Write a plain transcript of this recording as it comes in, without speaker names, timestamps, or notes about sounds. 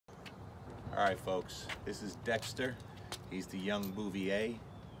All right, folks, this is Dexter. He's the young Bouvier.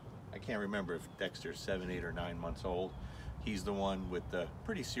 I can't remember if Dexter's 7, 8, or 9 months old. He's the one with the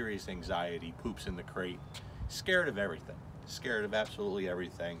pretty serious anxiety, poops in the crate, scared of everything, scared of absolutely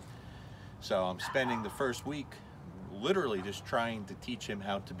everything. So I'm spending the first week literally just trying to teach him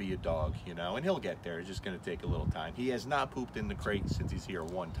how to be a dog, you know, and he'll get there. It's just going to take a little time. He has not pooped in the crate since he's here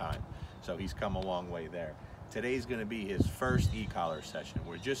one time, so he's come a long way there. Today's going to be his first e-collar session.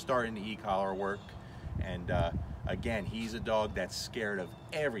 We're just starting the e-collar work, and again, he's a dog that's scared of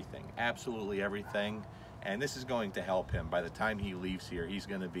everything, absolutely everything, and this is going to help him. By the time he leaves here, he's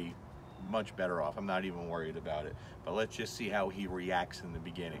going to be much better off. I'm not even worried about it, but let's just see how he reacts in the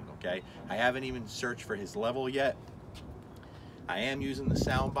beginning, okay? I haven't even searched for his level yet. I am using the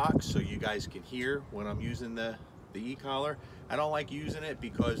sound box so you guys can hear when I'm using the e-collar. I don't like using it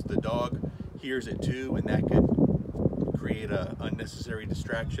because the dog hears it too, and that could create a unnecessary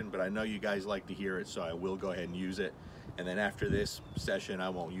distraction, but I know you guys like to hear it, so I will go ahead and use it. And then after this session, I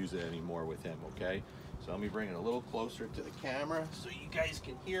won't use it anymore with him, okay? So let me bring it a little closer to the camera so you guys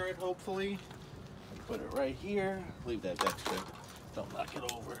can hear it, hopefully. Put it right here. Leave that Dexter. Don't knock it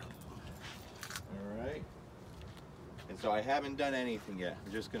over. All right. And so I haven't done anything yet.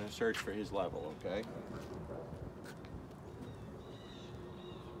 I'm just gonna search for his level, okay?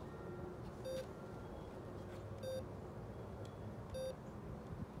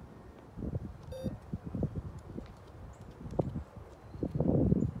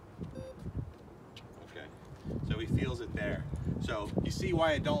 So he feels it there. So you see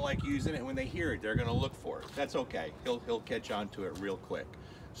why I don't like using it. When they hear it, they're gonna look for it. That's okay. He'll catch on to it real quick.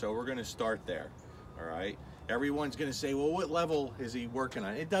 So we're gonna start there, all right? Everyone's gonna say, well, what level is he working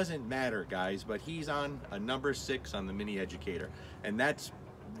on? It doesn't matter, guys, but he's on a number 6 on the Mini Educator. And that's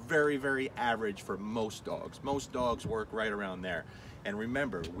very, very average for most dogs. Most dogs work right around there. And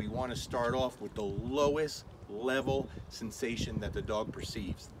remember, we wanna start off with the lowest level sensation that the dog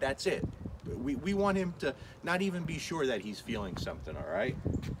perceives. That's it. We want him to not even be sure that he's feeling something, all right?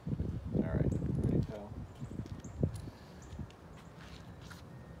 All right, ready to go.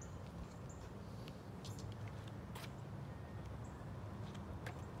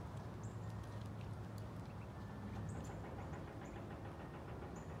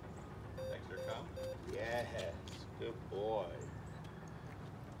 Dexter, come. Yes, good boy.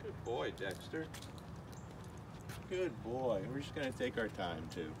 Good boy, Dexter. Good boy. We're just gonna take our time,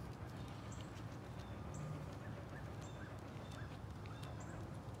 too.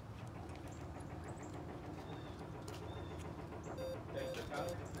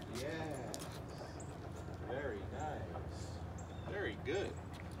 Yes, very nice, very good.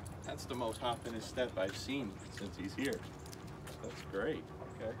 That's the most hoppingest step I've seen since he's here. That's great.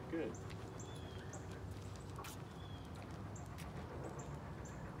 Okay, good.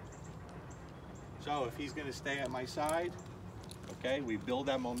 So if he's going to stay at my side, okay, we build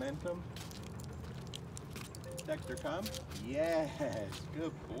that momentum. Dexter, come. Yes,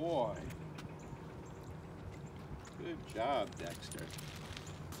 good boy. Good job, Dexter.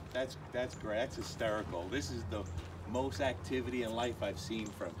 That's great. That's hysterical. This is the most activity in life I've seen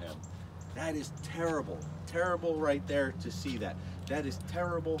from him. That is terrible. Terrible right there to see that. That is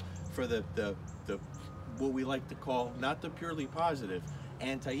terrible for the what we like to call, not the purely positive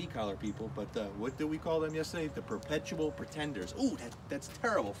anti-e-collar people, but what did we call them yesterday? The perpetual pretenders. Ooh, that's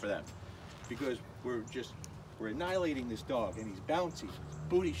terrible for them, because we're annihilating this dog, and he's bouncy,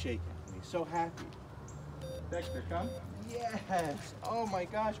 booty shaking, and he's so happy. Dexter, come. Yes. Oh my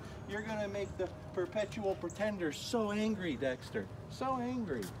gosh, you're gonna make the perpetual pretender so angry, Dexter. So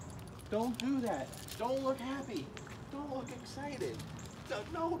angry. Don't do that. Don't look happy. Don't look excited.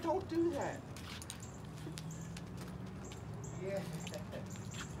 No, don't do that. Yeah.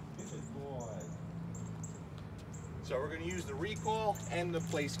 Good boy. So we're gonna use the recall and the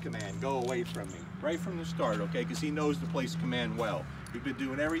place command. Go away from me. Right from the start, okay? Because he knows the place command well. We've been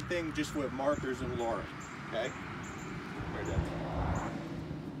doing everything just with markers and luring, okay?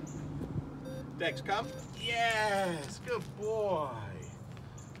 Dex, come. Yes, good boy.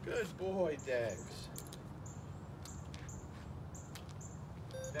 Good boy, Dex.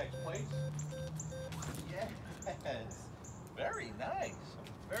 Dex, place. Yes. Very nice.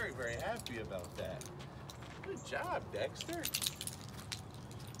 I'm very, very happy about that. Good job, Dexter.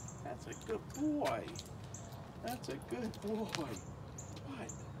 That's a good boy. That's a good boy.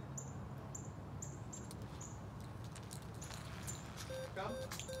 What? Come.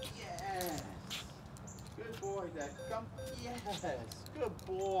 Yes. Good boy, Dex. Come. Yes. Good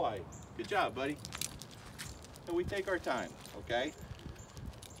boy. Good job, buddy. So we take our time, okay?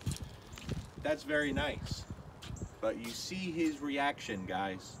 That's very nice. But you see his reaction,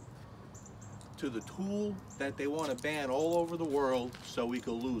 guys. to the tool that they want to ban all over the world so we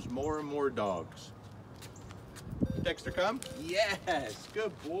could lose more and more dogs. Dexter, come. Yes,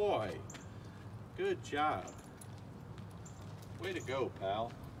 good boy. Good job. Way to go,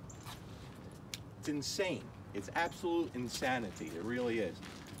 pal. It's insane. It's absolute insanity. It really is.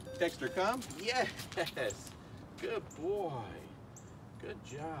 Dexter, come. Yes. Good boy. Good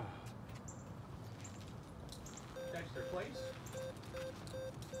job. Dexter, place.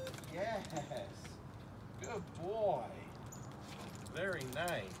 Yes. Good boy. Very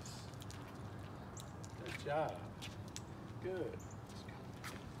nice. Good job. Good.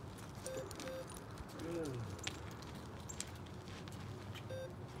 Good.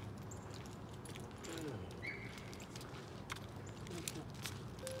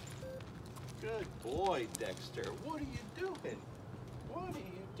 Good boy, Dexter. What are you doing? What are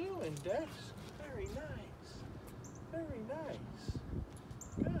you doing, Dex? Very nice. Very nice.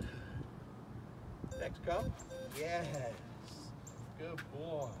 Good. Dex, come. Yes. Good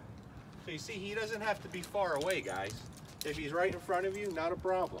boy. So you see, he doesn't have to be far away, guys. If he's right in front of you, not a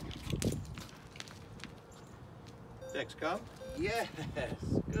problem. Dex, come. Yes.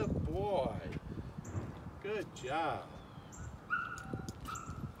 Good boy. Good job.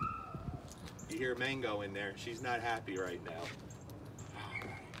 You hear Mango in there. She's not happy right now. All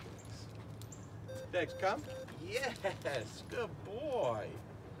right. Dex, come. Yes. Good boy.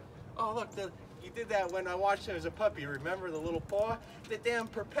 Oh, look, you did that when I watched him as a puppy. Remember the little paw? The damn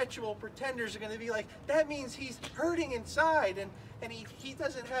perpetual pretenders are going to be like, that means he's hurting inside, and he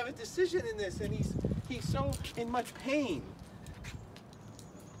doesn't have a decision in this, and he's so in much pain.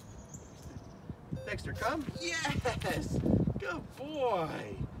 Dexter, come. Yes. Good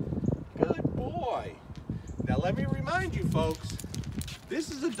boy. Good boy. Now let me remind you folks, this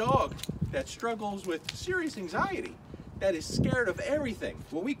is a dog that struggles with serious anxiety, that is scared of everything.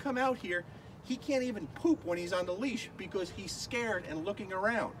 When we come out here, he can't even poop when he's on the leash because he's scared and looking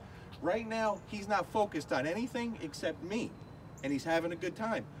around. Right now, he's not focused on anything except me, and he's having a good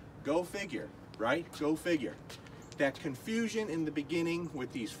time. Go figure, right? Go figure. That confusion in the beginning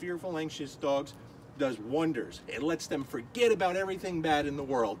with these fearful, anxious dogs does wonders. It lets them forget about everything bad in the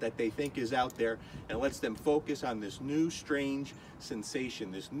world that they think is out there, and lets them focus on this new strange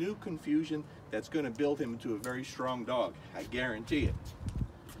sensation, this new confusion that's going to build him into a very strong dog. I guarantee it.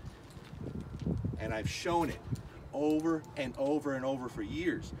 And I've shown it over and over and over for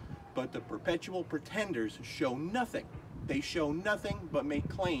years. But the perpetual pretenders show nothing. They show nothing but make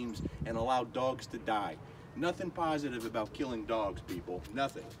claims and allow dogs to die. Nothing positive about killing dogs, people.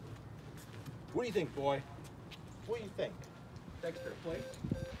 Nothing. What do you think, boy? What do you think? Dexter, play.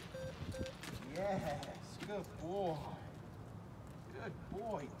 Yes, good boy. Good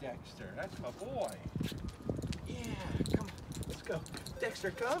boy, Dexter. That's my boy. Yeah, come on, let's go.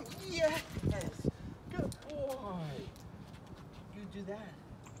 Dexter, come. Yes, good boy. You do that.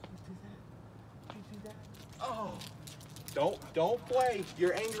 You do that. You do that. Oh, don't play.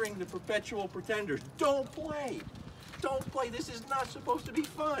 You're angering the perpetual pretenders. Don't play. Don't play. This is not supposed to be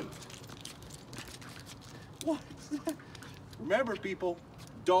fun. What is that? Remember, people,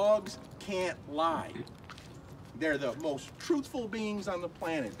 dogs can't lie. They're the most truthful beings on the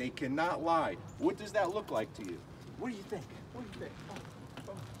planet. They cannot lie. What does that look like to you? What do you think? What do you think? Oh,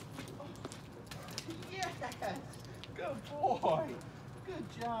 oh, oh. Yes! Good boy!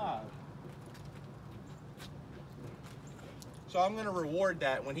 Good job! So I'm going to reward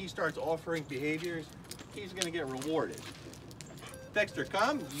that. When he starts offering behaviors, he's going to get rewarded. Dexter,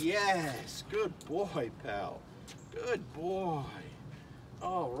 come. Yes. Good boy, pal. Good boy.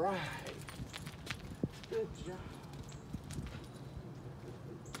 All right. Good job.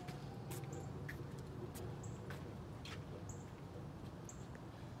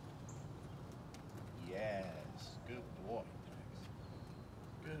 Yes. Good boy, Dex.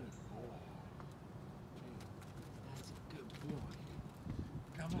 Good boy. That's a good boy.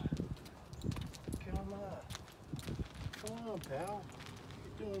 Come on. Come on. Come on, pal.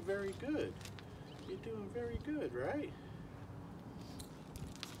 You're doing very good. You're doing very good, right?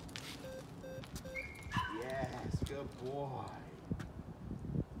 Yes, good boy.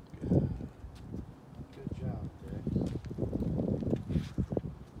 Good. Good job, Dex.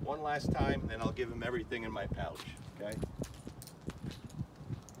 One last time, and I'll give him everything in my pouch, okay?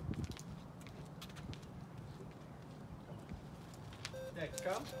 Dex,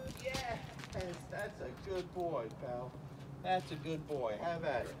 come. Yes, that's a good boy, pal. That's a good boy. Have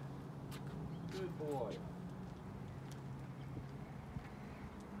at it. Good boy.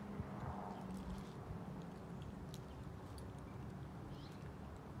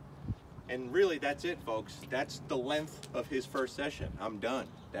 And really, that's it, folks. That's the length of his first session. I'm done.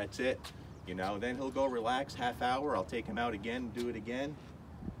 That's it. You know, then he'll go relax, half hour, I'll take him out again, do it again.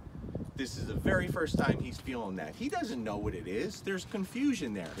 This is the very first time he's feeling that. He doesn't know what it is. There's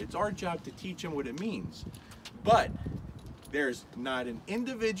confusion there. It's our job to teach him what it means. But there's not an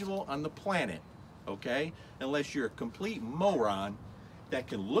individual on the planet, okay, unless you're a complete moron, that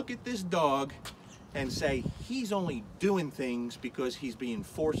can look at this dog and say he's only doing things because he's being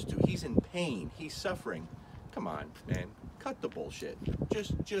forced to. He's in pain. He's suffering. Come on, man. Cut the bullshit.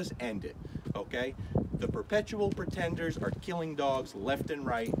 Just end it, okay? The perpetual pretenders are killing dogs left and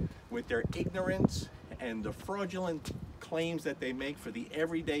right with their ignorance and the fraudulent claims that they make for the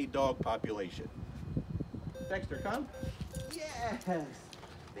everyday dog population. Dexter, come. Yes. I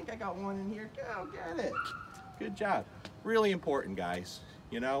think I got one in here. Go get it. Good job. Really important, guys.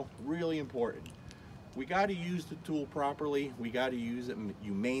 You know, really important. We got to use the tool properly. We got to use it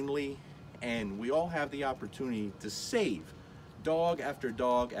humanely. And we all have the opportunity to save dog after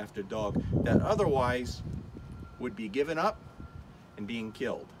dog after dog that otherwise would be given up and being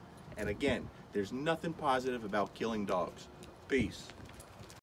killed. And again, there's nothing positive about killing dogs. Peace.